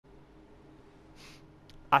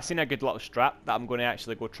I seen a good little strat that I'm going to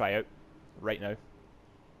actually go try out right now.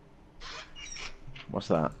 What's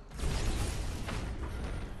that?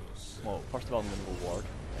 Well, first of all, I'm going to go ward.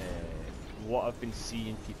 What I've been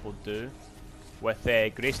seeing people do with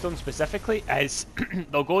Greystone specifically is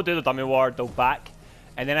they'll go do the dummy ward, they'll back,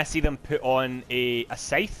 and then I see them put on a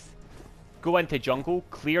scythe, go into jungle,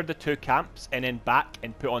 clear the 2 camps, and then back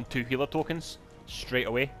and put on 2 healer tokens straight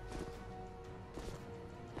away.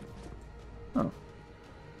 Oh.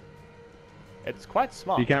 It's quite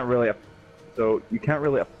smart. You can't really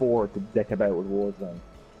afford to dick about with wards then.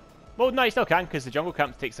 Well, no, you still can, because the jungle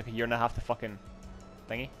camp takes like a year and a half to fucking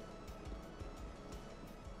thingy.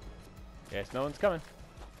 Yes, no one's coming.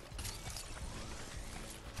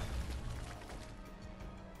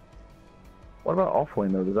 What about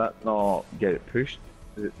Offlane though? Does that not get it pushed?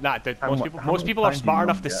 Nah, dude, most people are smart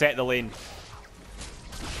enough to set the lane.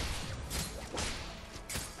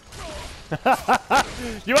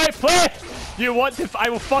 You might play! You want to? I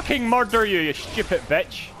will fucking murder you, you stupid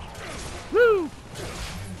bitch! Woo!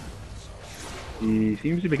 He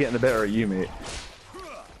seems to be getting the better of you, mate.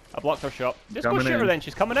 I blocked her shot. Just go shoot her then,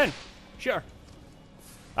 she's coming in. Shoot her.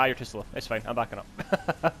 Ah, you're too slow. It's fine, I'm backing up.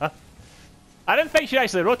 I didn't think she'd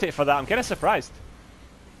actually rotate for that, I'm kinda surprised.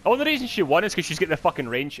 The only reason she won is because she's getting the fucking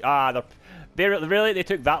range. Ah, they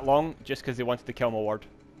took that long just because they wanted to kill my ward.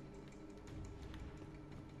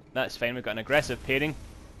 That's fine, we've got an aggressive pairing.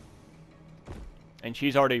 And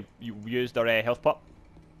she's already used her health pop.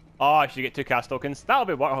 Oh, she get 2 cast tokens. That'll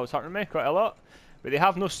be what was hurting me quite a lot. But they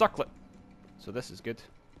have no circlet. So this is good.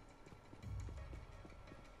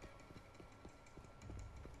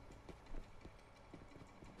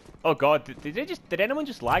 Oh god, did anyone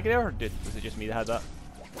just lag there, or was it just me that had that?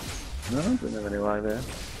 No, I didn't have any lag there.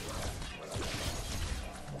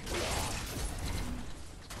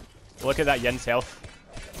 Look at that Yin's health.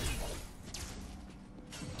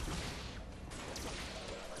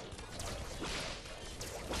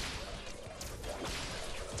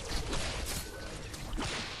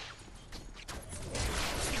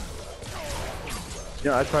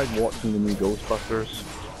 Yeah, I tried watching the new Ghostbusters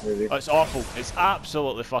movie. Oh, it's awful. It's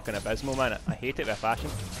absolutely fucking abysmal, man. I hate it with a passion.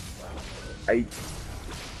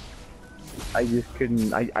 I just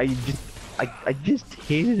couldn't. I just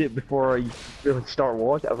hated it before I really start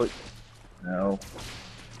watching. I was like, no.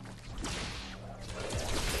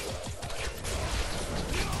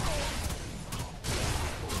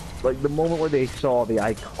 Like the moment where they saw the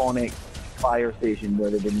iconic fire station where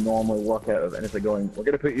they would normally work out of, and it's like going, we're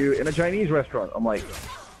gonna put you in a Chinese restaurant. I'm like,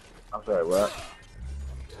 I'm sorry, what?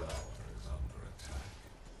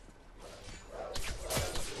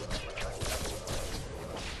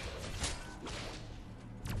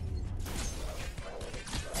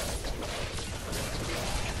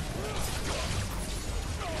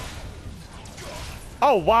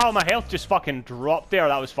 Oh wow, my health just fucking dropped there.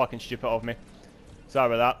 That was fucking stupid of me. Sorry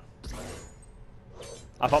about that.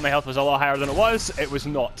 I thought my health was a lot higher than it was. It was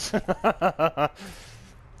not.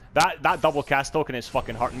 that double cast token is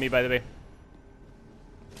fucking hurting me, by the way.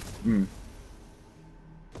 Hmm.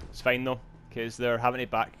 It's fine though, because they're having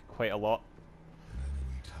it back quite a lot.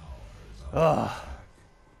 Ugh.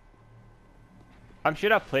 I'm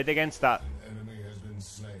sure I've played against that.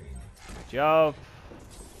 Good job.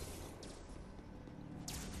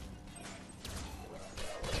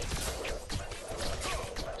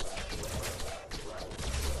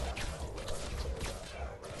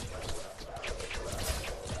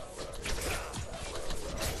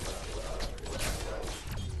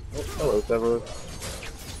 Hello, Severus.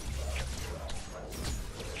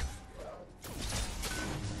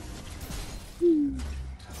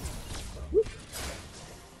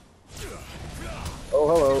 Oh,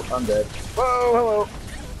 hello, I'm dead. Whoa, hello!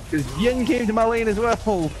 Because Yin came to my lane as well,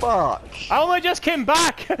 fuck! I only just came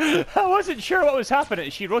back! I wasn't sure what was happening.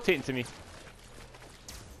 Is she rotating to me?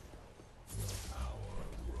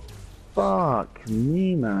 Fuck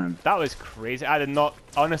me, man. That was crazy. I did not...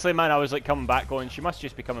 Honestly, man, I was like coming back going, she must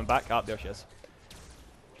just be coming back. Ah, there she is.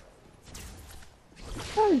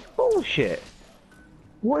 That is bullshit.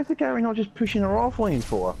 What is the guy not just pushing her offlane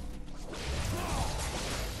for?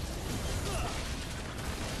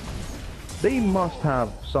 They must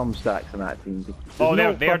have some stacks in that team. Oh,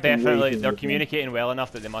 they're definitely... They're communicating well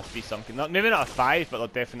enough that there must be something. Maybe not a 5, but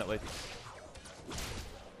they're definitely...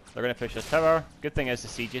 They're going to push this tower. Good thing is the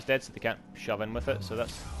siege is dead, so they can't shove in with it, so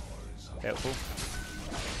that's helpful.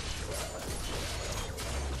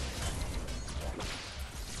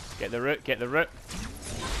 Get the root, get the root.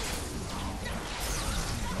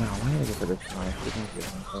 Now, why did I go for this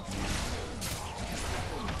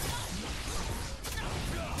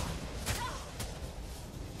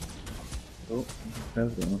guy? Oh,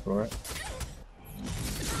 that's going for it.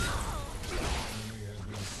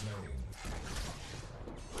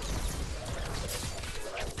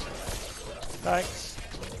 Thanks.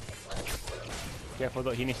 Careful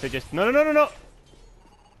though, he needs to just... No, no, no, no, no!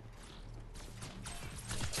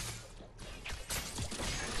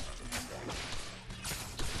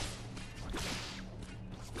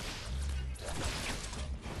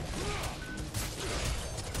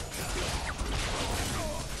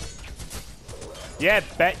 Yeah,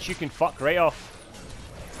 bitch, you can fuck right off.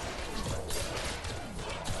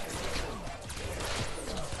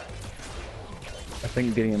 I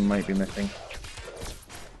think Gideon might be missing.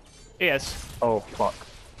 He is. Oh, fuck.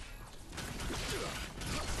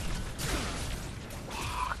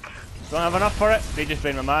 Don't have enough for it. They just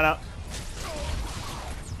drained my mana.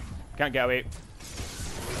 Can't get away.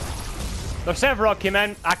 The Severog came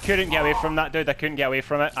in. I couldn't get away from that dude. I couldn't get away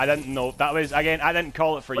from it. I didn't know. That was, again, I didn't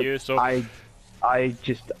call it for you, so...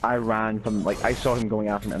 I ran from, like, I saw him going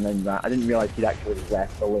after him and then ran. I didn't realise he'd actually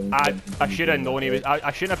left the lane. I should have known he was...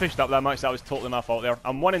 I shouldn't have pushed up that much. That was totally my fault there.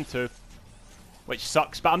 I'm 1 and 2, which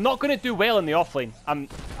sucks. But I'm not going to do well in the offlane. I'm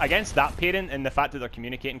against that parent and the fact that they're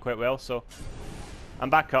communicating quite well, so... I'm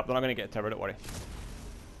back up. They're not going to get a tower, don't worry.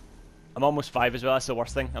 I'm almost 5 as well. That's the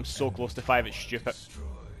worst thing. I'm so close to 5, it's stupid.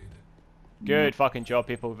 Good fucking job,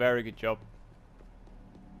 people. Very good job.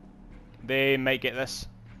 They might get this.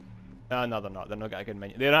 No, they're not. They're not getting a good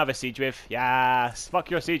minion. They don't have a siege wave. Yes!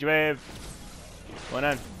 Fuck your siege wave! Going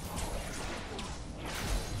in.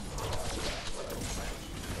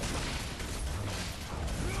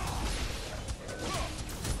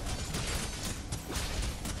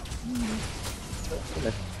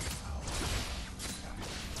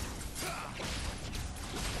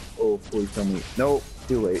 Oh, please tell me. No,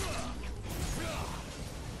 too late.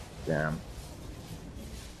 Damn.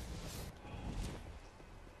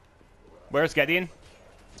 Where's Gideon?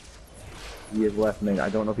 He is left mid. I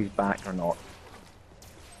don't know if he's back or not.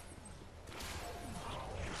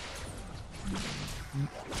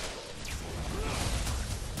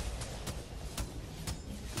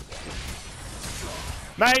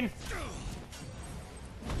 Mine!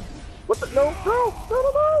 What the? No, no, no,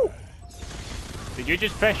 no, no! Did you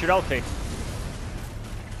just press your ulti?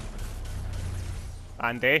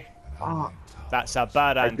 Andy? Ah, That's a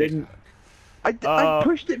bad Andy. I didn't. I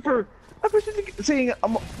pushed it for. I pushed it to, saying.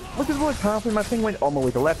 What is what's happening? My thing went all the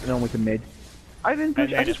way to left and all the way to mid. I didn't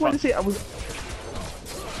push. I just wanted to say I was.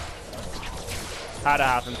 Had it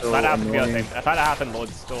happen. So That happened the other annoying. time. I've had it happen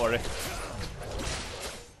loads, don't worry.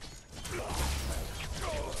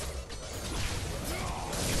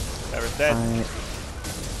 Everyone's dead.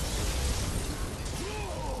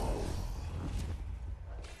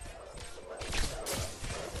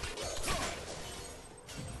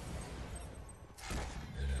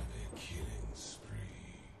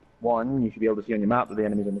 One, you should be able to see on your map that the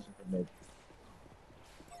enemies are missing from mid.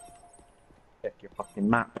 Check your fucking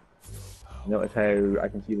map. Notice how I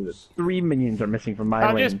can see that 3 minions are missing from my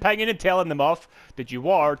I'm lane. just pinging and telling them off. Did you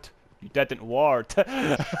ward? You didn't ward.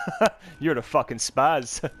 You're a fucking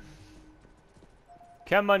spaz.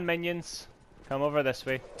 Come on, minions. Come over this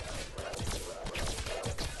way.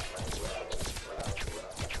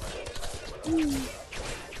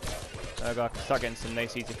 I gotta start getting some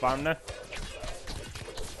nice easy farm now.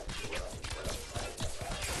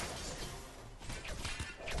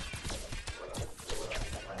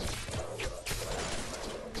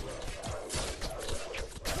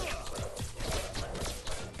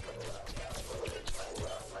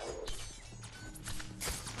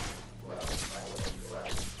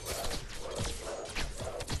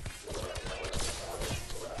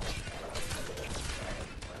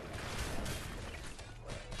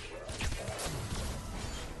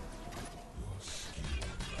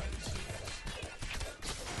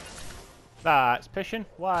 That's pushing.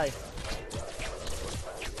 Why?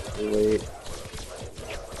 Wait.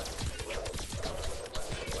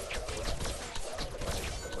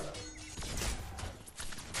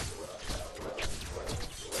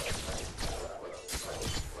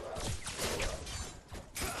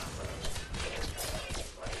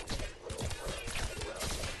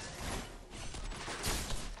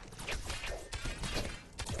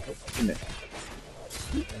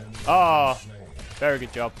 Oh, very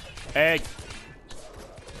good job. Egg.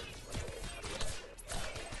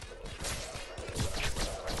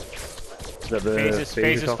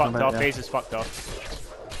 Phase is fucked off. Phase is fucked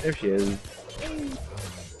off. There she is.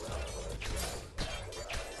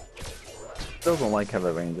 Still don't like how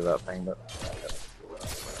the range of that thing, but.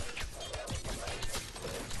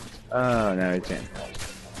 Oh, no, he can't.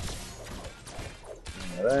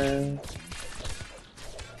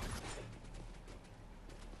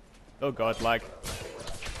 Oh god, lag.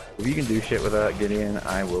 If you can do shit with that, Gideon,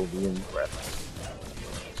 I will be impressed.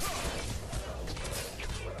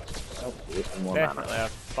 Oh, wasting more mana. Definitely a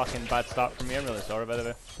fucking bad start from me. I'm really sorry, by the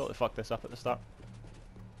way. Totally fucked this up at the start.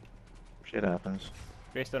 Shit happens.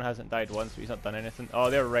 Greystone hasn't died once, but he's not done anything. Oh,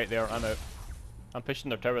 they're right there. I'm out. I'm pushing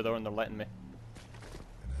their tower though, and they're letting me.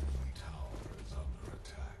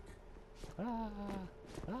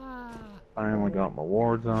 Finally got my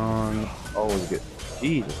wards on. Oh, we get.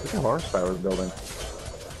 Jesus, look at horsepower building.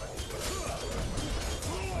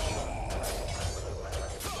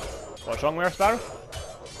 What's wrong with our Sparrow?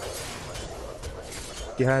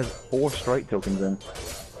 He has 4 strike tokens in.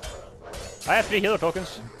 I have 3 healer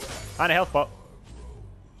tokens and a health pot.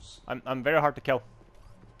 I'm very hard to kill.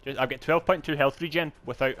 I've got 12.2 health regen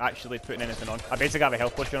without actually putting anything on. I basically have a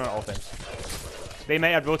health potion on at all times. They might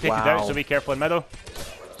have rotated out, so be careful in middle.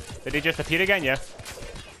 Did they just appear again? Yeah.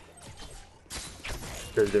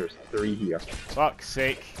 There's 3 here. Fuck's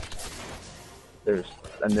sake. There's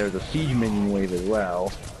a siege minion wave as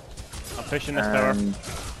well. I'm pushing this tower.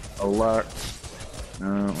 Alert.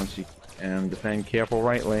 Let's see. Defend careful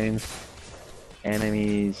right lanes.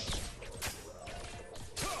 Enemies.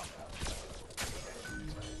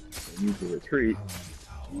 Use the retreat.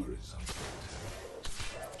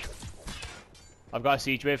 I've got a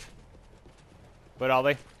siege wave. Where are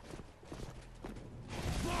they?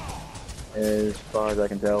 As far as I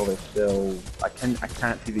can tell, they're still. I can't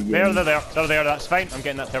see the. There, they're there. They're there. That's fine. I'm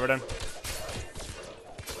getting that tower down.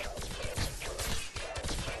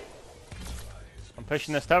 I'm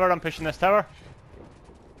pushing this tower. I'm pushing this tower.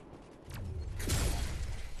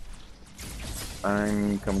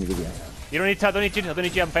 I'm coming to get you. You don't need to. I don't need you. I don't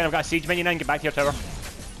need you. I'm fine. I've got a siege minion in. Get back to your tower.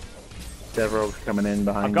 Several coming in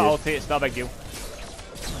behind I've got you. ulti. It's not a big deal.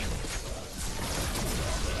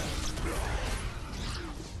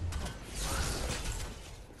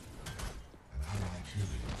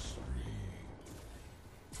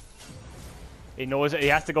 He knows it. He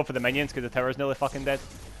has to go for the minions because the tower's nearly fucking dead.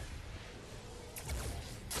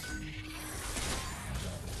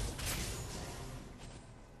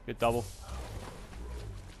 Good double.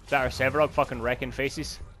 Is that our Severog fucking wrecking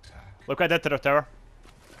faces? Look what I did to their tower.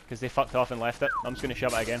 Because they fucked off and left it. I'm just going to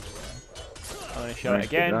shove it again. I'm going to shove it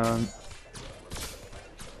again. And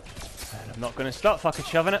I'm not going to stop fucking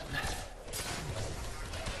shoving it.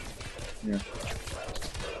 Yeah.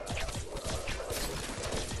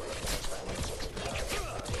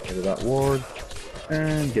 Get rid of that ward.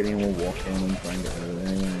 And Gideon will walk in and try and get rid of it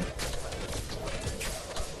anyway.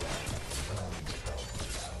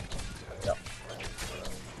 Yep.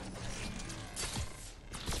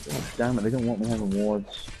 Oh, damn it, they don't want me having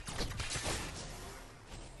wards.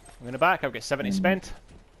 I'm going to back. I've got 70 spent.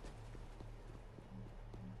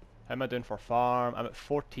 How am I doing for farm? I'm at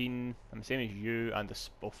 14. I'm the same as you and the...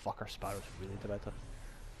 Oh fuck, our Sparrow's really better.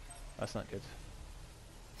 That's not good.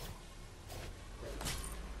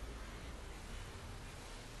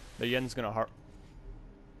 The yin's gonna hurt.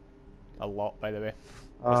 A lot, by the way.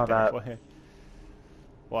 Oh, that...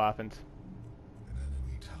 What happened? An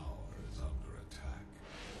enemy tower is under attack.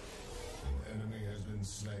 An enemy has been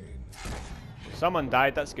slain. Someone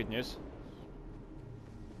died, that's good news.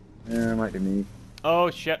 Yeah, it might be me.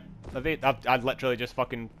 Oh shit. I literally just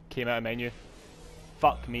fucking came out of menu.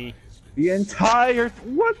 Fuck me. The entire...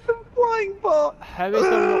 What the flying bot? How is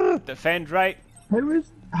there no... Defend right?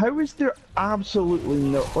 How is there absolutely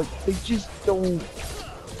no... Like, they just don't...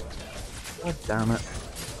 God damn it.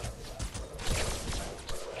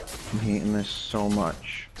 I'm hating this so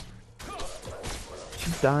much. Did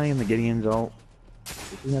you die in the Gideon's ult?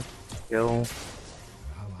 Did you have to kill? Allied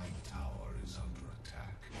tower is under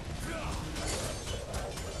attack.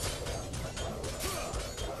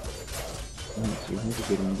 Let's see, where's the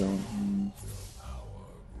Gideon going?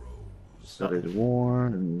 So there's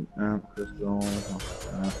Ward and Crystal.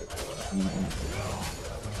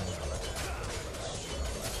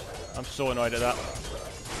 I'm so annoyed at that.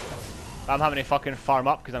 I'm having to fucking farm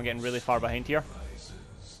up because I'm getting really far behind here.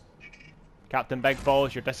 Captain Big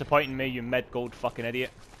Balls, you're disappointing me, you mid-gold fucking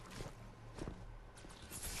idiot.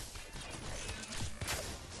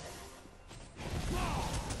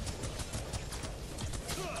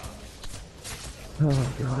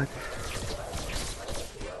 Oh god.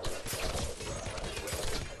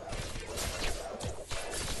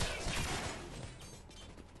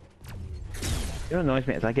 You know what annoys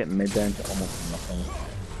me is I get mid down to almost nothing.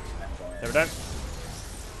 Never down.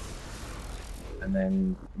 And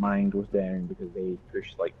then mine goes down because they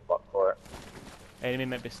push like fuck for it. Enemy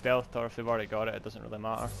might be stealthed, or if they've already got it, it doesn't really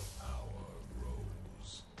matter.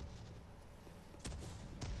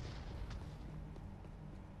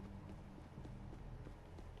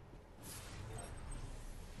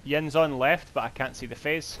 Yin's on left, but I can't see the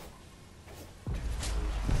phase.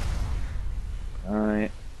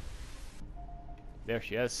 Alright. There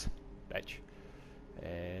she is, bitch.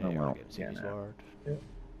 Oh well. Yeah, No.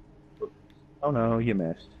 Oh no, you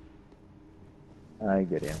missed. I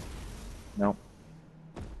get in. No.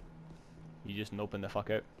 You just noping the fuck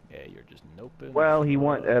out. Yeah, you're just noping. Well,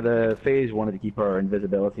 the phase wanted to keep her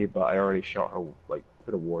invisibility, but I already shot her, like,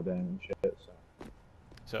 put a ward down and shit, so.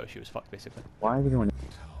 So she was fucked basically. Why are they going?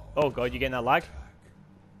 Oh god, you getting that lag?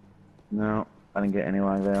 No, I didn't get any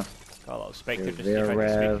lag there. Got a little spike to There's just see if their I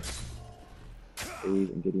can Rev. speak. Phase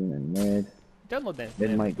and Gideon and Mid. Download that.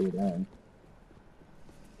 Mid might go down.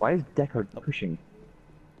 Why is Deckard pushing?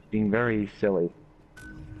 He's being very silly.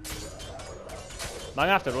 I'm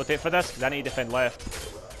gonna have to rotate for this because I need to defend left.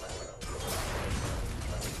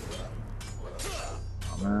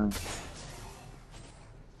 Oh man.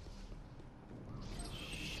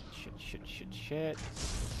 Shit.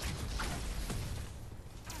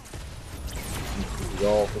 He's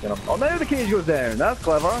all picking up. Oh, now the cage goes down. That's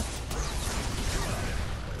clever.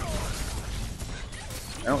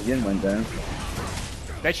 Oh, Yin went down.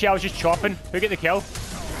 That shit, I was just chopping. Who get the kill?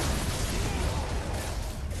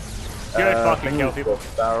 Good fucking kill, people.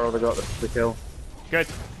 Barrow, they got the kill. Good.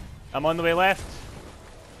 I'm on the way left.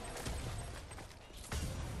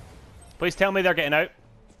 Please tell me they're getting out.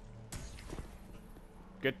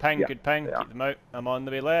 Good ping, Yeah, good ping. they are. Keep them out. I'm on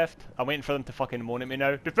the way left. I'm waiting for them to fucking moan at me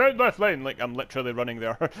now. Defend left lane! Like, I'm literally running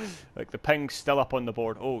there. Like, the ping's still up on the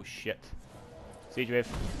board. Oh, shit. Siege wave.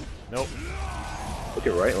 Nope. Look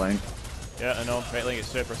at right lane. Yeah, I know. Right lane is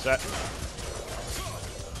super set.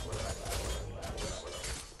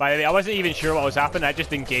 By the way, I wasn't even sure what was happening. I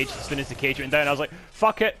just engaged as soon as the cage went down. I was like,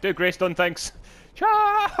 fuck it, do Greystone things.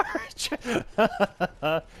 Charge!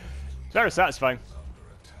 Very satisfying.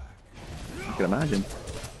 You can imagine.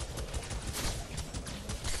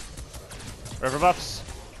 River buffs.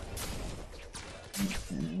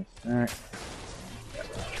 Alright.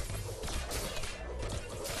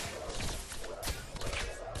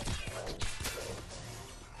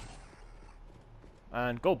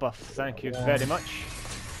 And gold buff, thank you very much.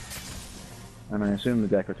 And I assume the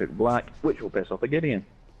Decker took black, which will piss off the Gideon.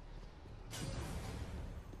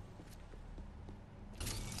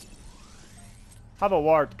 Have a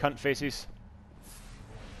ward, cunt faces.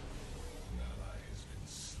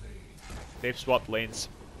 They've swapped lanes.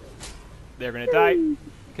 They're gonna die.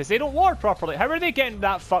 Because they don't ward properly. How are they getting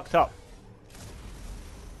that fucked up?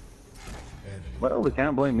 Well, they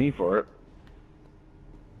can't blame me for it.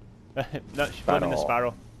 No, she's blaming the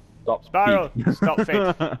Sparrow. Stop. Sparrow, stop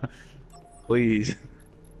fate. Please.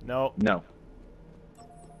 No. No.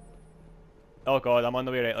 Oh god, I'm on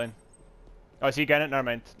the way right lane. Oh, is he getting it? Never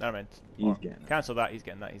mind. Never mind. He's getting it. Cancel that, he's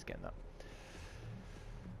getting that, he's getting that.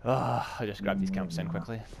 Ah, I just grabbed these camps in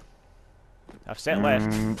quickly. I've set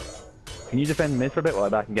left. Can you defend mid for a bit while I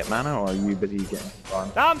back and get mana, or are you busy getting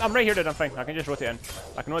farm? I'm right here, dude, I'm fine. I can just rotate in.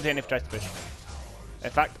 I can rotate in if he tries to push. In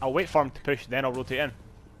fact, I'll wait for him to push, then I'll rotate in.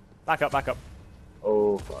 Back up, back up.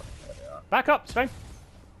 Oh, fuck. Back up, it's fine.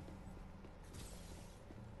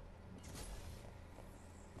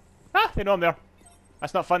 Ah, they know I'm there.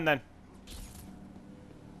 That's not fun then.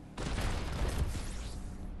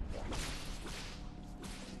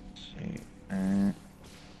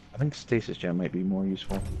 I think Stasis Gem might be more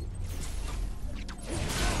useful.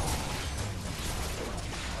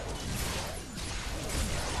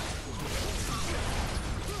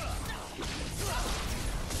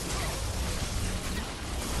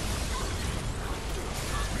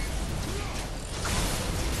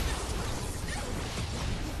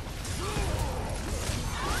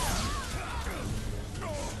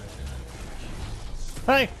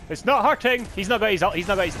 Hey, it's not hurting. He's not got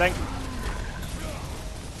his thing.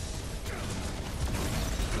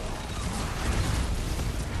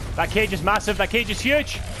 That cage is massive. That cage is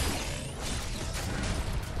huge.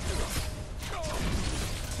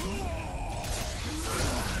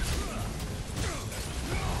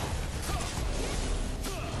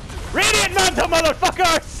 Radiant Mantle,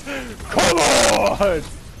 motherfuckers! Come on!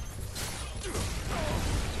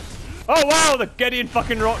 Oh wow, the Gideon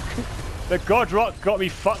fucking rock. The God Rock got me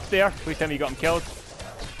fucked there. Please tell me you got him killed.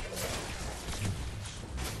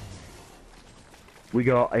 We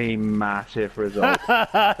got a massive result.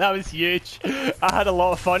 That was huge. I had a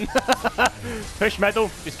lot of fun. Push middle.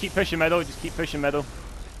 Just keep pushing middle. Just keep pushing middle.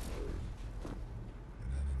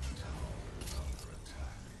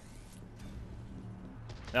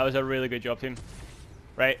 That was a really good job, team.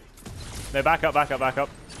 Right. Now back up, back up, back up.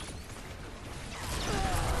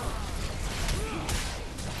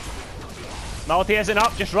 My ulti isn't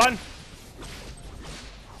up, just run.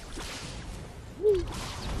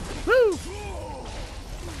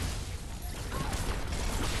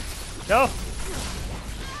 No.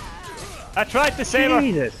 I tried to save her.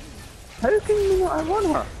 Jesus! How can you not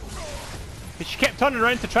outrun her? She kept turning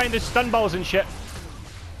around to try and do stun balls and shit.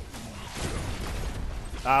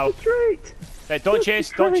 Ow. That's right! Right, don't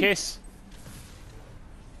chase, don't chase.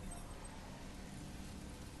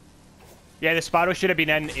 Yeah, the Sparrow should have been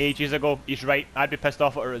in ages ago. He's right. I'd be pissed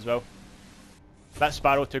off at her as well. That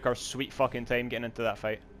Sparrow took her sweet fucking time getting into that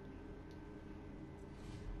fight.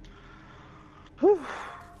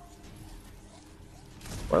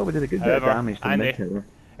 Well, we did a good bit of damage to Andy, mid-tower.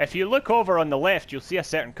 if you look over on the left, you'll see a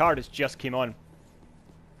certain card that's just came on.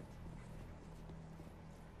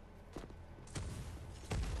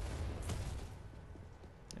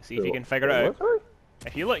 Let's see if you can figure it out.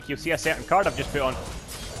 If you look, you'll see a certain card I've just put on.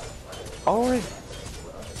 Oh, right.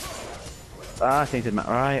 Ah, tainted man.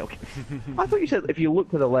 Right, okay. I thought you said if you look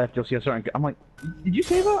to the left, you'll see a certain. I'm like, did you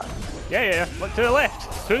say that? Yeah, yeah, yeah. Look to the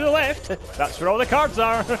left. To the left. That's where all the cards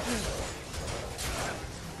are.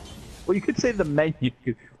 Well, you could say the menu.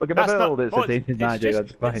 Look at the build. It's a tainted magic.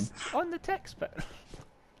 That's fine. It's on the text bit.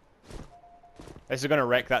 This is gonna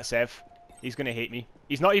wreck that Sev. He's gonna hate me.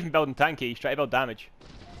 He's not even building tanky. He's trying to build damage.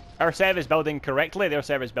 Our Sev is building correctly. Their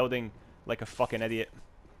Sev is building like a fucking idiot.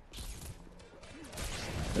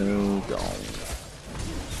 Oh god.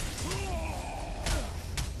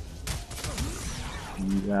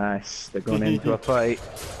 Nice. They're going into a fight.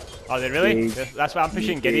 Are they really? That's why I'm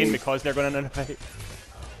pushing Gideon, because they're going in a fight.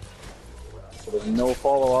 So there's no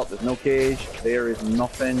follow-up, there's no cage, there is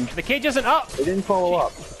nothing. The cage isn't up! They didn't follow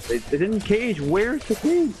up. They didn't cage. Where's the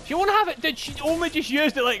cage? She won't have it. She only just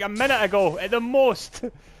used it like a minute ago, at the most.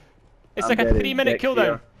 It's like a 3-minute cooldown.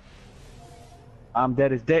 Here. I'm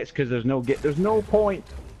dead as Dex because there's no point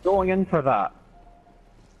going in for that.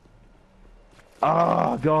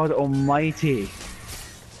 Oh god almighty.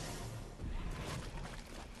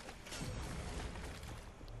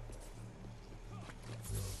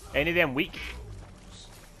 Any of them weak?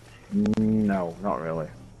 No, not really.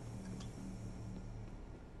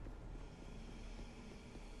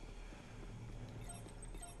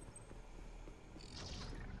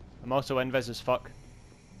 I'm also invis as fuck.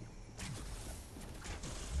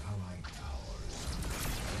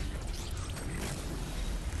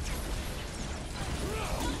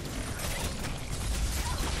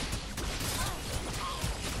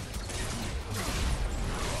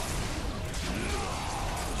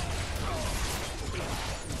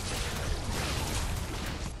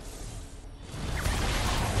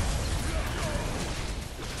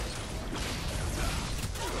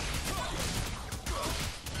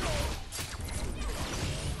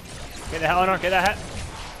 Get the hit on her, get that hit.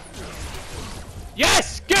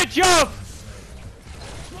 Yes! Good job!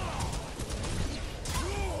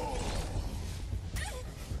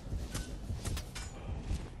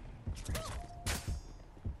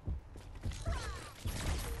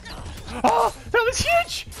 Oh! That was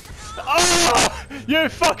huge! Oh! You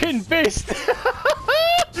fucking beast!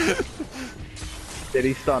 Did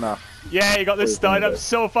he stun her? Yeah, he got the stun. I'm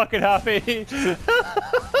so fucking happy.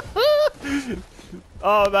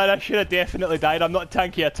 Oh man, I should have definitely died. I'm not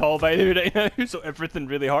tanky at all by the way right now, so everything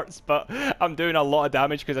really hurts, but I'm doing a lot of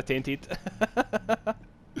damage because I tainted.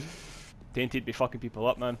 Tainted be fucking people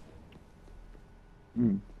up, man.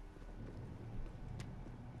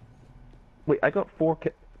 Wait, I got 4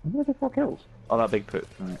 kills. Where are the 4 kills? Oh, that big put.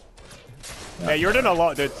 Right. Yeah, you're doing a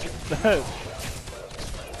lot, dude.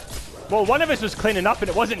 Well, one of us was cleaning up and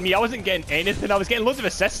it wasn't me. I wasn't getting anything. I was getting loads of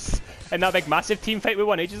assists in that big massive team fight we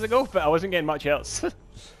won ages ago, but I wasn't getting much else.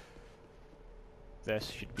 This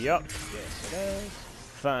should be up. Yes, it is.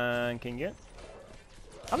 Thanking you.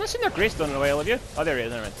 I'm not seeing their Greystone in a while, have you? Oh, there he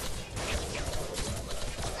is. Never mind.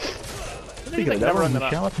 He's like never on the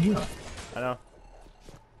map. I know.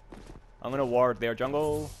 I'm gonna ward their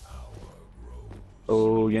jungle.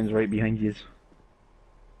 Oh, Yin's right behind you.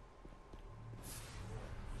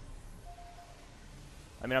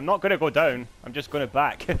 I mean, I'm not gonna go down. I'm just gonna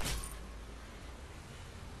back.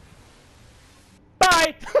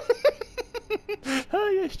 Bye! Oh,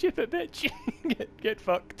 you stupid bitch. get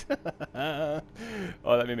fucked. Oh,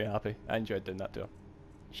 that made me happy. I enjoyed doing that to her.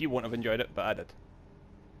 She won't have enjoyed it, but I did.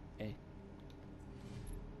 Hey.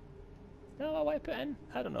 No, I put in.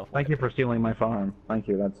 I don't know. Thank you for stealing my farm. Thank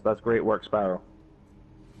you. That's great work, Sparrow.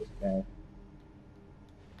 Okay.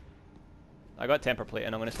 I got temper plate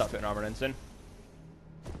and I'm gonna start putting armor in soon.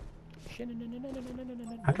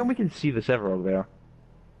 How come we can see the Severog there?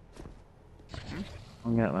 I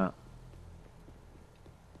don't get that.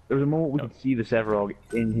 There was a moment we could see the Severog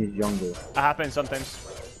in his jungle. That happens sometimes.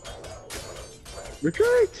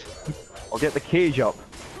 Retreat! Or get the cage up.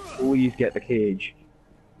 Please get the cage.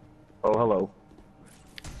 Oh, hello.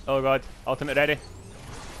 Oh god, ultimate ready.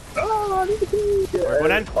 Oh, I need to be. We're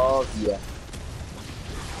going in. Oh, yeah.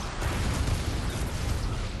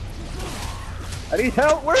 I need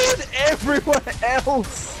help. Where's everyone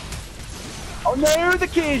else? Oh no, the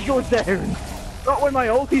cage goes down. Not when my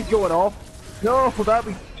ulti's going off. No,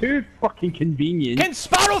 that'd be too fucking convenient. Can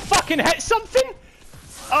Sparrow fucking hit something?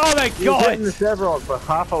 Oh my He's god! hitting the Severok for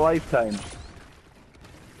half a lifetime.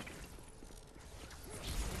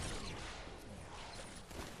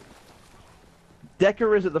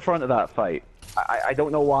 Decker is at the front of that fight. I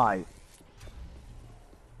don't know why.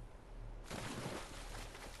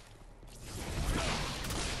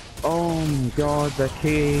 Oh my god, the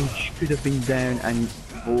cage could have been down and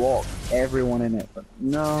blocked everyone in it, but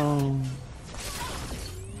no.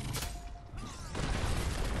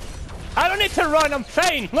 I don't need to run, I'm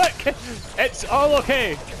fine! Look! It's all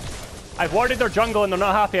okay! I've warded their jungle and they're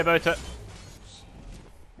not happy about it.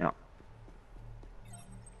 Yeah.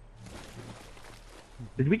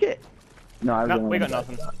 Did we get... No, I was No, the only we one got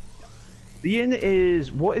that- nothing. The yin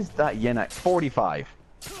is... What is that yin at? 45.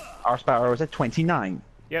 Our Sparrow is at 29.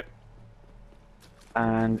 Yep.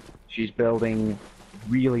 And she's building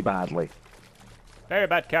really badly. Very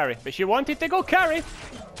bad carry. But she wanted to go carry!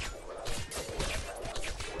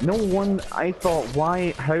 No one, I thought,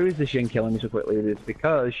 why, how is the Shin killing me so quickly? It's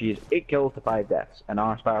because she is 8 kills to 5 deaths, and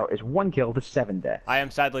our Sparrow is 1 kill to 7 deaths. I am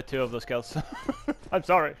sadly 2 of those kills. I'm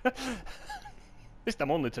sorry. At least I'm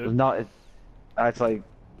only It's 2. not, it's like,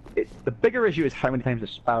 the bigger issue is how many times the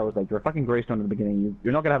Sparrow's like, you're a fucking Greystone in the beginning,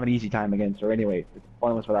 you're not gonna have an easy time against her anyway. It's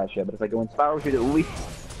pointless for that shit, but it's like, when Sparrow should at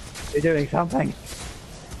least be doing something.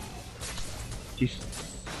 She's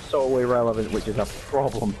so irrelevant, which is a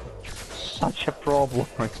problem. Such a problem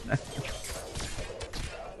right now.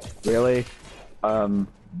 Really?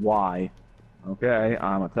 Why? Okay,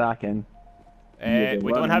 I'm attacking.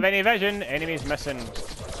 We don't have any vision. Enemies missing.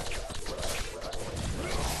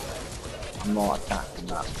 I'm not attacking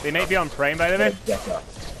that. They might be on Prime, by the way. Decker.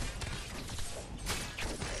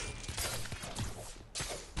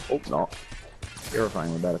 Hope not.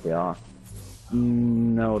 Terrifyingly bad if they are.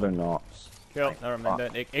 No, they're not. Cool, never mind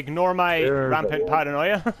that. Ignore my There's rampant a-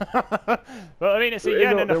 paranoia. Well, I mean, it's a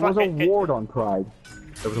yin and a There was a fucking... ward on Pride.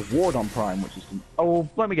 There was a ward on Prime, which is... Oh,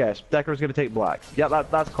 let me guess. Decker's gonna take black. Yeah,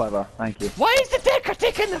 that's clever. Thank you. Why is the Decker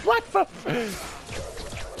taking the black buff?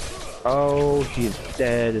 Oh, she is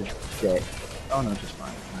dead as shit. Oh no, she's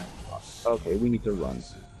fine. Okay, we need to run.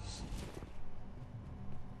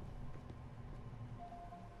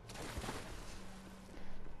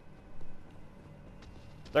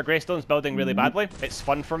 Their Greystone's building really badly. It's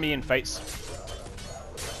fun for me in fights.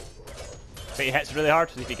 But he hits really hard,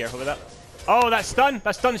 so be careful with that. Oh, that stun!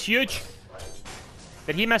 That stun's huge!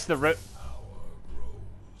 Did he miss the root?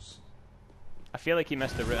 I feel like he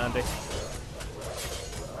missed the root, Andy.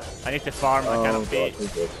 I need to farm, I cannot beat.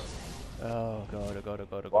 Oh god, oh god, oh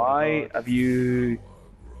god, oh god. Why have you...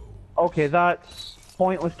 Okay, that's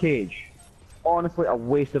pointless cage. Honestly, a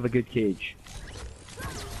waste of a good cage.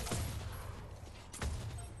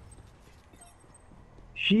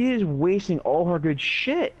 She is wasting all her good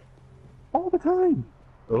shit. All the time.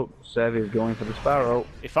 Oh, Sevi is going for the Sparrow.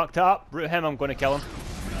 He fucked up. Root him, I'm gonna kill him.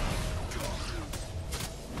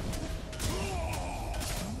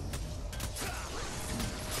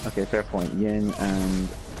 Okay, fair point. Yin and...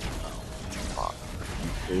 Fuck.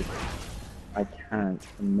 I can't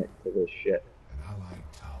commit to this shit. An allied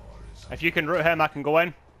tower is If you can root him, I can go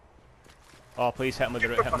in. Oh, please hit him with the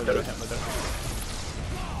root, hit him with the root, hit him with the root.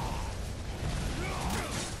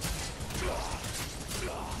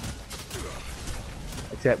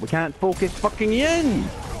 Except we can't focus fucking Yin!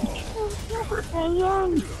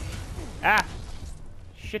 Ah!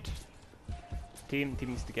 Shit. Team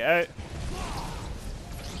needs to get out.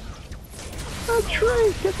 Oh,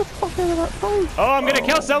 Trey, get the fuck out of that phone! Oh, I'm gonna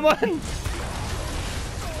kill someone!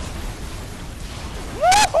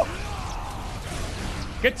 Woo!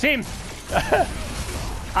 Good team!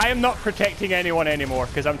 I am not protecting anyone anymore,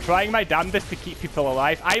 because I'm trying my damnedest to keep people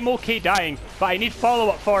alive. I'm okay dying, but I need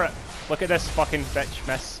follow-up for it. Look at this fucking bitch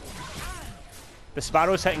miss. The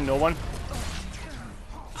Sparrow's hitting no one.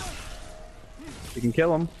 You can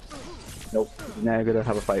kill him. Nope, he's now gonna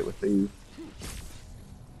have a fight with the...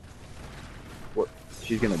 What?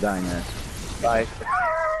 She's gonna die now. Bye.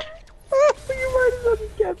 You might as well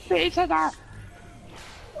just get face of that!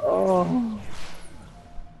 Oh.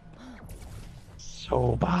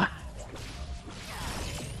 So bad.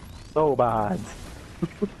 So bad.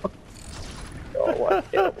 Oh, what a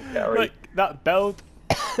terrible carry. Look, that build.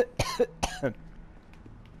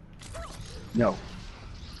 No.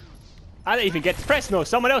 I didn't even get to press no.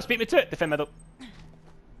 Someone else beat me to it. Defend middle.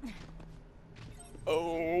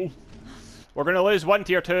 Oh. We're going to lose one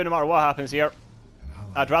tier 2 no matter what happens here.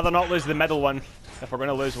 I'd rather not lose the middle one if we're going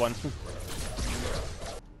to lose one.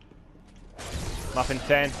 Muffin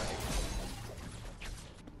 10.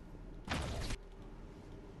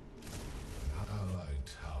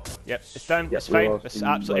 Yep, it's down. It's fine. It's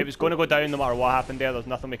absolutely. It was going to go down no matter what happened there. There's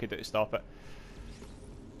nothing we could do to stop it.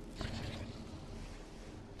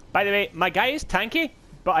 By the way, my guy is tanky,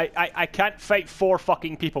 but I can't fight 4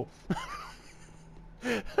 fucking people.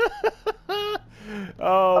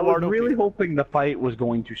 Oh, I was really hoping the fight was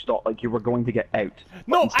going to stop, like you were going to get out.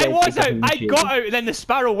 No, I was out. I got out, and then the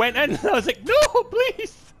sparrow went in. And I was like, no,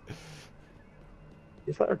 please.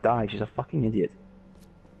 Just let her die. She's a fucking idiot.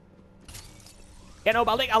 Yeah, no,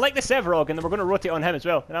 but I like the Sevarog, and then we're going to rotate on him as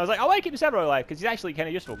well. And I was like, I want to keep the Sevarog alive because he's actually kind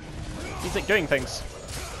of useful. He's like doing things.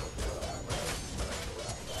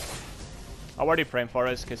 I already Prime for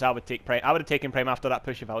us because I would take Prime. I would have taken Prime after that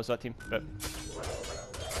push if I was that team, but.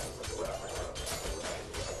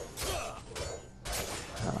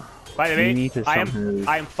 By the way,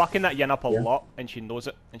 I am fucking that Yin up a lot, and she knows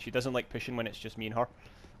it, and she doesn't like pushing when it's just me and her.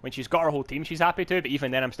 When she's got her whole team, she's happy to, but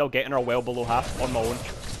even then, I'm still getting her well below half on my own,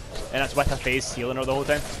 and that's with a phase healing her the whole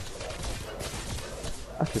time.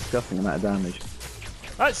 That's disgusting amount of damage.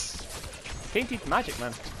 That's tainted magic,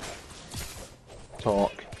 man.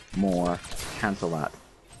 Talk more. Cancel that.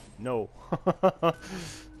 No.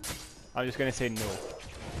 I'm just gonna say no.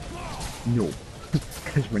 No,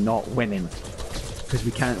 because we're not winning. Because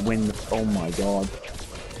we can't win. Oh my god.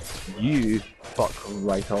 You fuck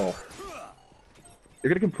right off. You're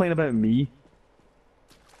gonna complain about me?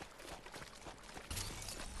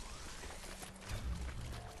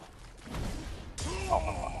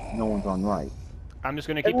 Oh, no one's on right. I'm just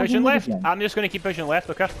gonna keep pushing left. I'm just gonna keep pushing left,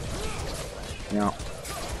 okay? Yeah.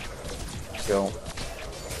 Go.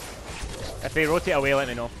 If they rotate away, let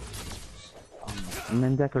me know. And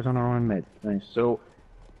then Decker's on our own mid. Nice. So,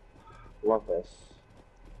 love this.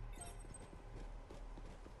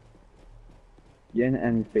 Yin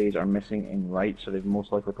and FaZe are missing in right, so they've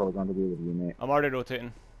most likely probably gone to be with you, mate. I'm already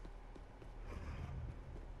rotating.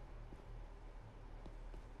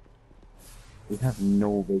 We have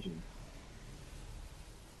no vision.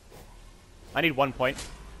 I need 1 point.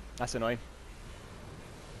 That's annoying.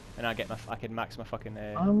 And I can max my fucking.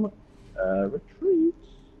 Retreat.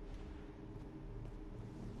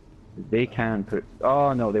 They can put.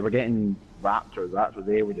 Oh no, they were getting raptors. That's what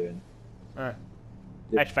they were doing.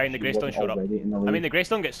 That's fine, the Greystone showed up. I mean, the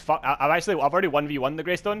Greystone gets fucked. I've already 1v1 the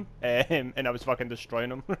Greystone, and I was fucking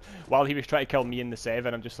destroying him. While he was trying to kill me in the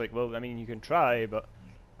 7, I'm just like, well, I mean, you can try, but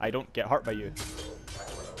I don't get hurt by you.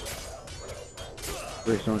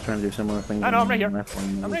 Greystone's trying to do similar things. I know, I'm right here.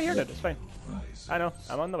 I'm right here, dude, it's fine. I know,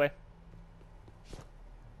 I'm on the way.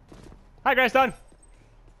 Hi, Greystone!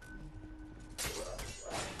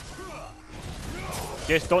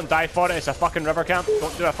 Just don't die for it, it's a fucking river camp.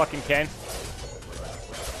 Don't do a fucking Ken.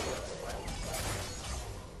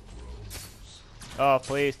 Oh,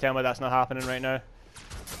 please tell me that's not happening right now.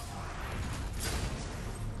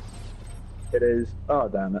 It is. Oh,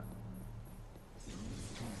 damn it.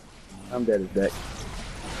 I'm dead as dick.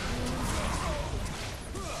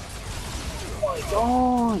 Oh my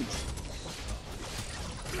god!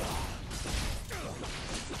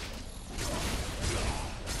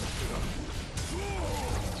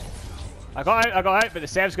 I got out, but the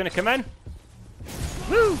Sev's gonna come in.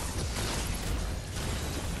 Woo!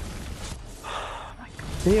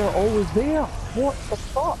 They are always there. What the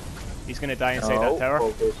fuck? He's gonna die inside that tower.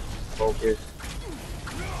 Focus.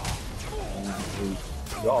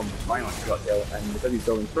 Got him. Finally got the elephant, and because he's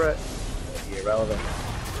building through it, it'll be irrelevant.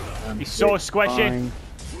 He's so squishy.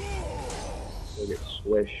 He'll get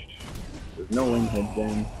squished. There's no inhib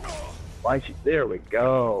then. Why she? There we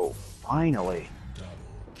go. Finally.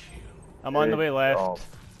 I'm on the way left.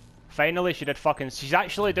 Finally, she did fucking. She's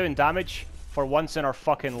actually doing damage for once in her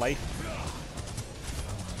fucking life.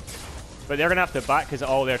 But they're gonna have to back because of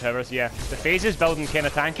all their towers. Yeah, the FaZe is building kind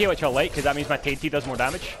of tanky, which I like because that means my Tainty does more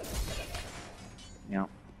damage. Yeah.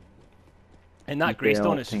 And that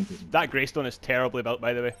Greystone is terribly built,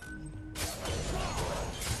 by the way.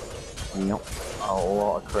 Yep. A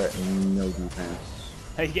lot of crit and no defense.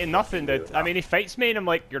 He's getting nothing, dude. I mean, he fights me and I'm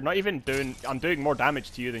like, you're not even doing. I'm doing more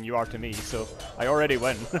damage to you than you are to me, so I already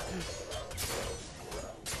win.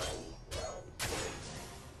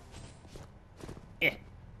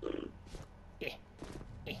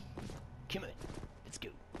 Come on, let's go.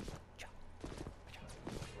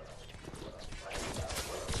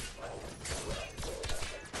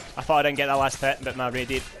 I thought I didn't get that last hit, but my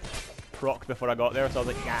radiate proc before I got there, so I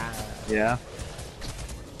was like, ah. Yeah.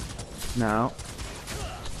 No.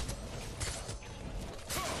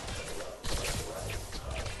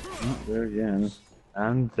 There's Yen.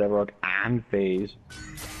 And Zerog and FaZe.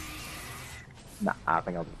 Nah, I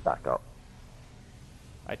think I'll just back up.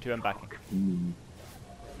 I too am backing.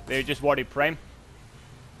 They just worried Prime.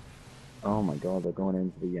 Oh my god, they're going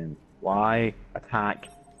into the end. Why attack?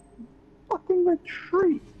 Fucking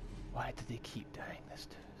retreat! Why do they keep doing this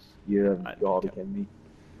to us? You have got to be kidding me.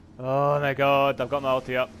 Oh my god, I've got my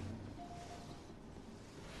ulti up.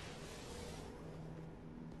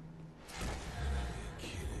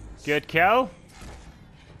 Good kill.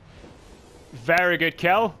 Very good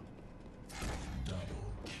kill.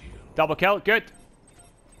 Double kill, good.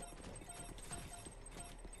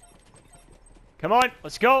 Come on,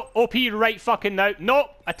 let's go. OP right fucking now. No,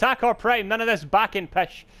 attack our Prime. None of this backing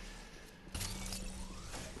pish.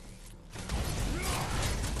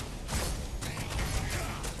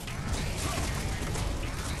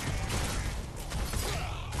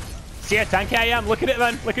 See how tanky I am? Look at it,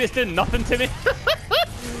 man. Look at it, it's doing nothing to me.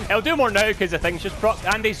 It'll do more now because the thing's just proc.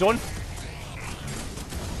 Andy's zone.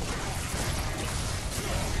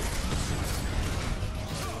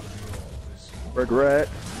 Regret.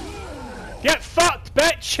 Get fucked,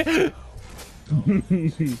 bitch!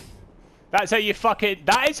 That's how you fucking...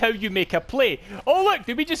 That is how you make a play. Oh look,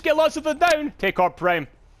 did we just get lots of them down? Take our Prime.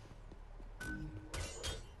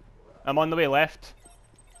 I'm on the way left.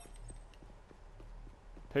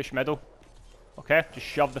 Push middle. Okay, just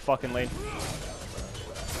shove the fucking lane.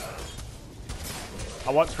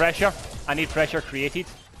 I want pressure. I need pressure created.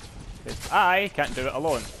 'Cause I can't do it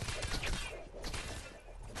alone.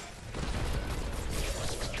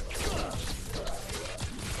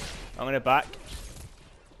 I'm gonna back.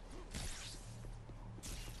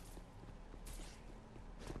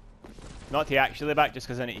 Not to actually back, just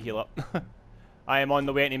because I need to heal up. I am on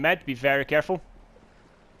the way into mid, be very careful.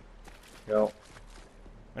 Go.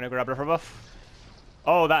 I'm gonna grab river buff.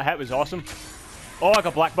 Oh, that hit was awesome. Oh, I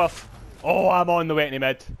got black buff. Oh, I'm on the way into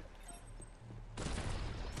mid.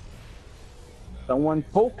 Someone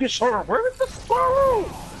focus her! Where is the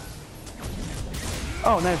sparrow?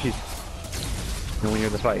 Oh, now she's nowhere near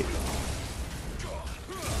the fight.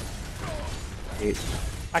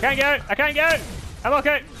 I can't get out! I can't get out! I'm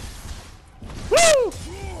okay! Woo!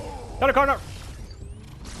 Got a corner!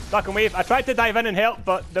 Fucking wave. I tried to dive in and help,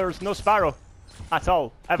 but there's no Sparrow. At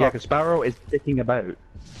all. Ever. Yeah, because Sparrow is sticking about.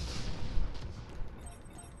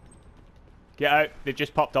 Get out. They've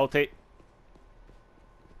just popped ulti.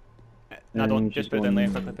 No, don't. Just put it in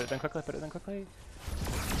lane. Quickly, put it in quickly, put it in quickly.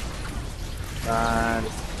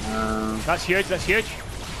 That's huge, that's huge.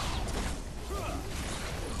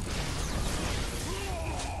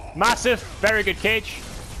 Massive, very good cage.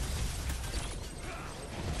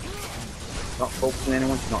 Not focusing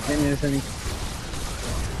anyone, not hitting anything.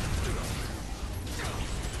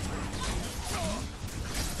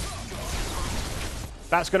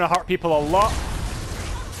 That's gonna hurt people a lot.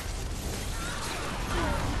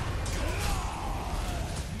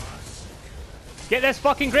 Get this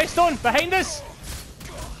fucking Greystone behind us!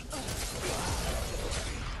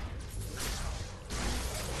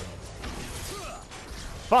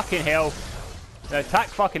 Fucking hell. The attack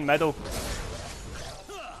fucking middle.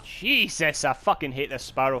 Jesus, I fucking hate this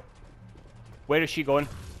Sparrow. Where is she going?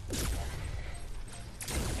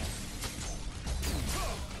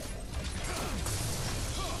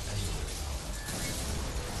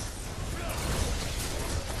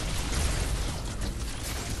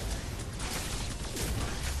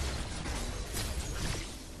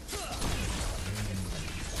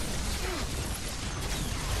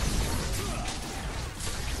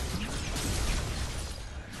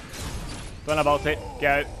 Don't about it.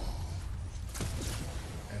 Get out.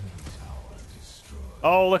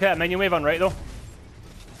 Oh, look at that minion wave on right though.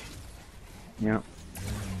 Yeah.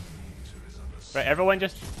 Right, everyone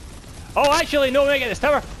just... Oh, actually, no, we get this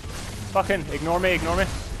tower. Fucking ignore me, ignore me.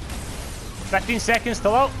 15 seconds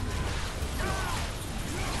till out.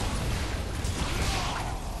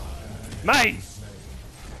 Mine!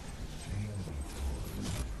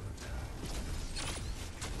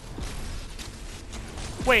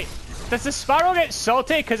 Wait, does the Sparrow get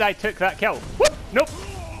salty because I took that kill? Whoop! Nope.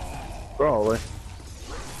 Probably.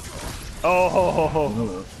 Oh, ho, ho,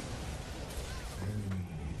 ho.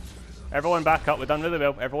 Everyone back up. We've done really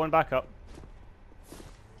well. Everyone back up.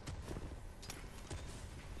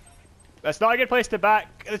 That's not a good place to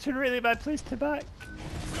back. It's a really bad place to back.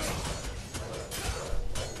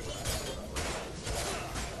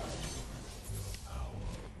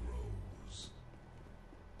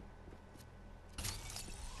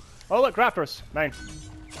 Oh look, Raptors. Mine.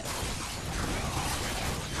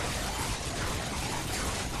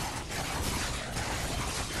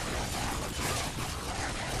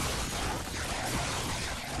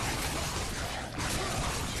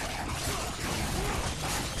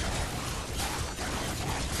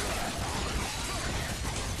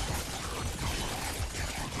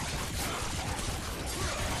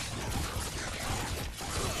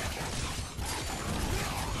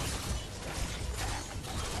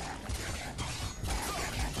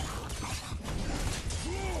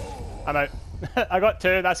 I'm out. I got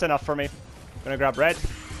 2, that's enough for me. Gonna grab red. Do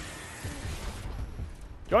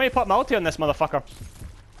you want me to put multi on this motherfucker?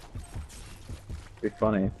 It'd be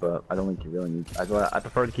funny, but I don't think you really need. I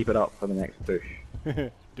prefer to keep it up for the next push.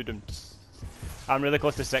 I'm really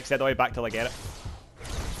close to 60, I don't want back till I get it.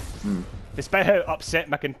 Hmm. Despite how upset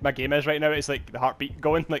my game is right now, it's like the heartbeat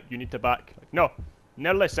going, like, you need to back. Like, no,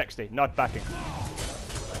 nearly 60, not backing.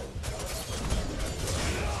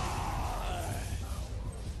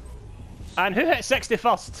 And who hit 60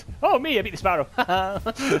 first? Oh, me, I beat the sparrow.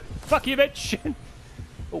 Fuck you, bitch.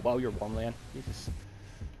 Oh, wow, you're warm, Leon. Jesus.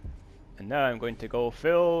 And now I'm going to go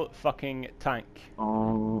full fucking tank.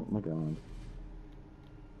 Oh my god.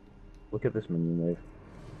 Look at this minion wave.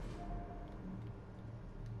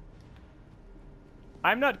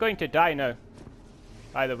 I'm not going to die now.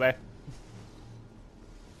 By the way.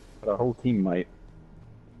 But our whole team might.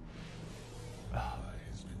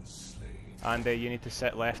 Andy, you need to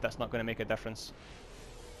sit left, that's not going to make a difference.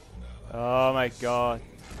 Oh my god.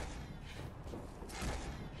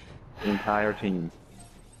 The entire team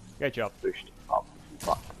Good job. pushed up.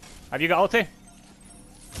 Fuck. Have you got ulti?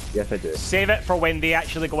 Yes, I do. Save it for when they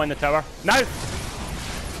actually go in the tower. Now!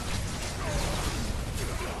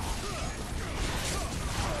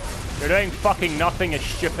 You're doing fucking nothing, you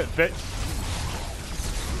stupid bitch.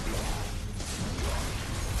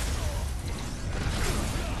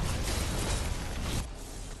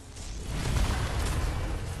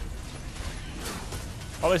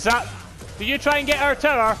 What was that? Did you try and get our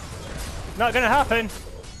tower? Not gonna happen.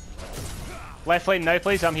 Left lane now,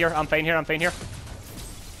 please. I'm here. I'm fine here. I'm fine here.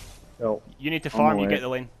 No. You need to farm. You way. get the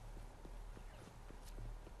lane.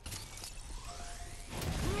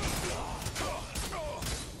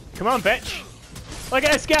 Come on, bitch. Look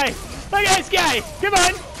at this guy. Look at this guy. Come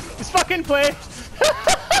on. Just fucking play.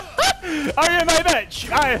 Are you my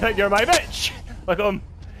bitch? I think you're my bitch. Look at him.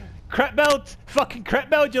 Crit build. Fucking crit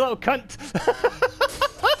build, you little cunt.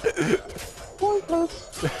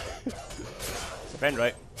 Been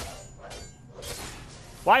right.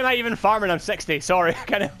 Why am I even farming? I'm 60. Sorry, I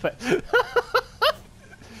can't help it.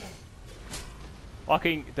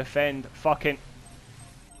 Fucking defend. Fucking.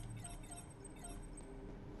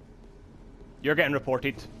 You're getting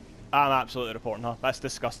reported. I'm absolutely reporting her. That's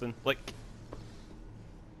disgusting. Like.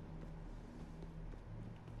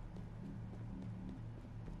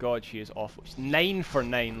 God, she is awful. She's 9 for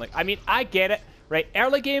 9. Like, I mean, I get it. Right,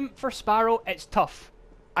 early game for Sparrow, it's tough.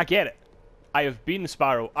 I get it. I have been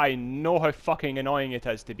Sparrow. I know how fucking annoying it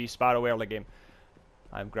is to be Sparrow early game.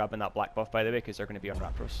 I'm grabbing that black buff, by the way, because they're going to be on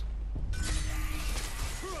Raptors.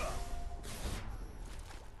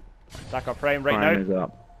 Attack our Prime right Prime now. is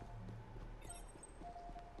up.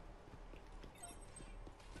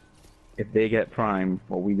 If they get Prime,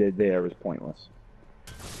 what we did there is pointless.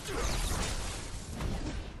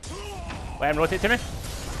 Let him rotate to me.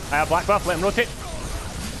 I have black buff, let him rotate.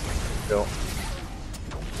 Go.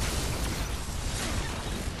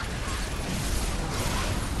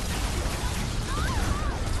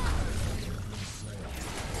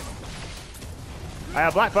 I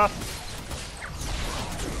have black buff.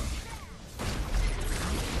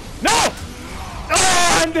 No!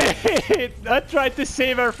 Oh, Andy! I tried to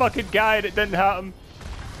save our fucking guy and it didn't happen.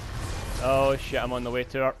 Oh shit, I'm on the way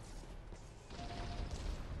to her.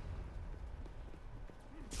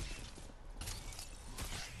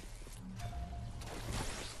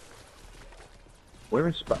 Where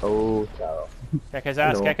is Oh, Sparrow. Kick his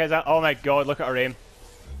ass, Hello. kick his ass. Oh my god, look at her aim.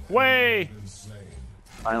 Way!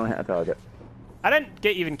 Finally hit a target. I didn't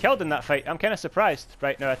get even killed in that fight. I'm kind of surprised.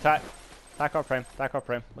 Right, now attack. Attack our Prime. Attack our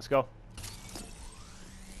Prime. Let's go.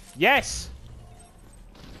 Yes!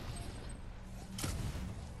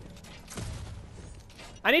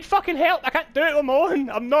 I need fucking help. I can't do it on my own.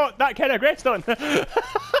 I'm not that kind of Greystone.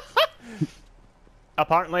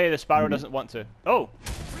 Apparently the Sparrow doesn't want to. Oh!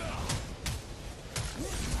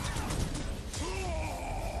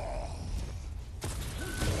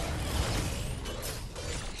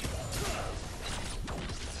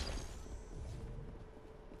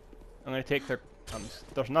 I'm going to take their...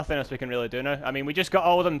 there's nothing else we can really do now. I mean, we just got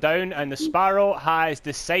all of them down, and the Sparrow has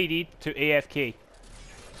decided to AFK.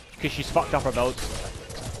 Because she's fucked up her build.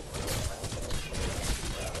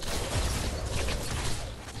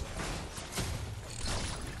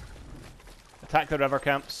 Attack the river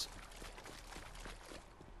camps.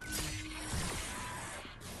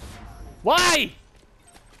 Why?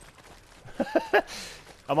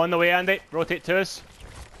 I'm on the way, Andy. Rotate to us.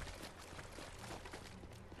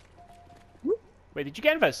 Wait, did you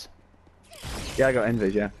get invis? Yeah, I got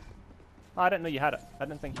invis, yeah. Oh, I didn't know you had it. I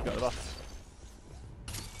didn't think you got the buff.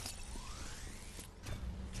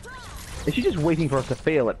 Is she just waiting for us to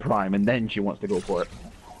fail at Prime and then she wants to go for it?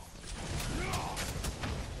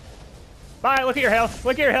 Bye, look at your health.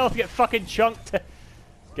 Look at your health, get fucking chunked.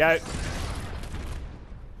 Get out.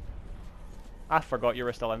 I forgot you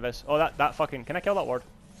were still invis. Oh, that fucking... Can I kill that ward?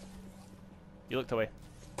 You looked away.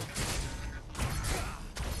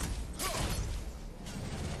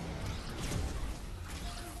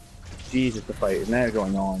 Jesus, the fight is now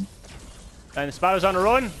going on. And the Sparrow's on her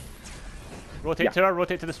own. Rotate to her,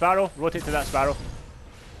 rotate to the Sparrow, rotate to that Sparrow.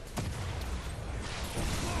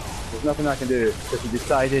 There's nothing I can do because he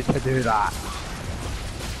decided to do that.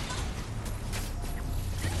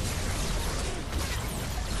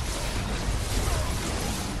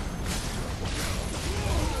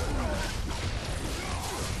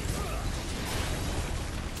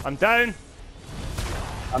 I'm down.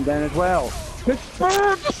 I'm down as well.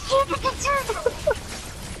 I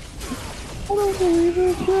don't believe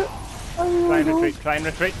this shit. Try and retreat, try and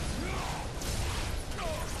retreat.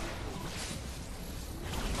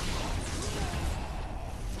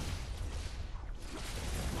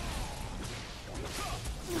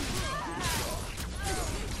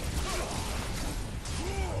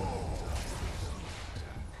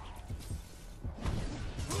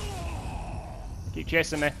 Keep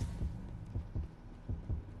chasing me.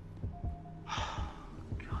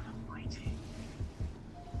 God almighty.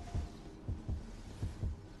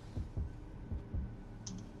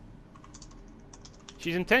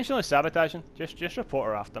 She's intentionally sabotaging. Just report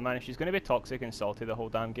her after, man. If she's going to be toxic and salty the whole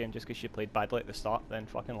damn game just because she played badly at the start, then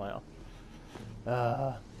fucking let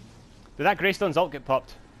her. Did that Greystone's ult get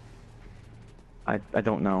popped? I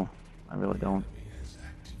don't know. I really don't.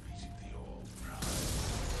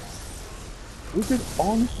 We could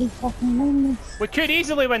honestly fucking win this. We could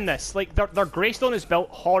easily win this. Like, their Greystone is built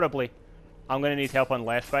horribly. I'm going to need help on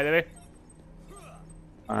left, by the way.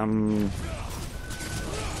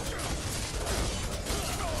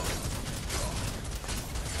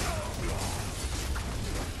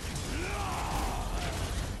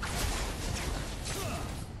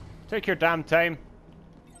 Take your damn time.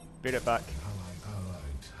 Beat it back.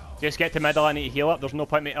 Just get to middle, I need to heal up. There's no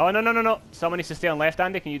point me. Oh, no, no, no, no. Someone needs to stay on left,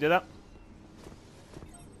 Andy. Can you do that?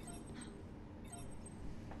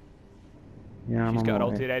 Yeah, I'm She's got her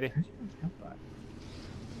on my ulti way. ready.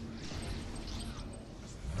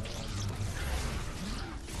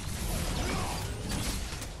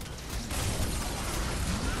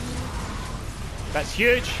 That's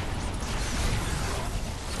huge.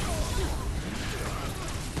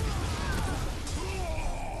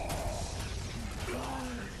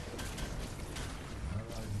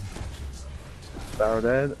 Sparrow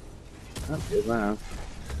dead. That's good, man.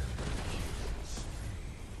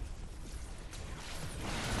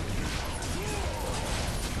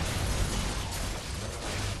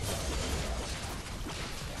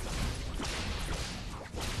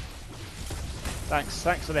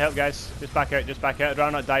 Thanks for the help, guys. Just back out, just back out. I'd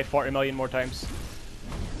rather not die 40 million more times.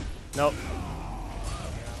 Nope.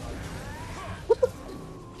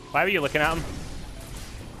 Why were you looking at him?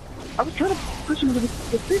 I was trying to push him to the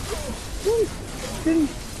big thing.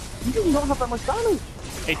 He does not have that much damage.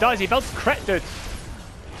 He does, he built crit, dude.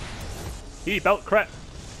 He built crit.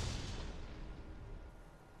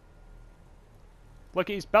 Look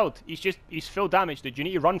at his build. He's full damage, dude. You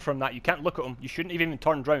need to run from that. You can't look at him. You shouldn't have even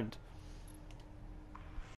turned round.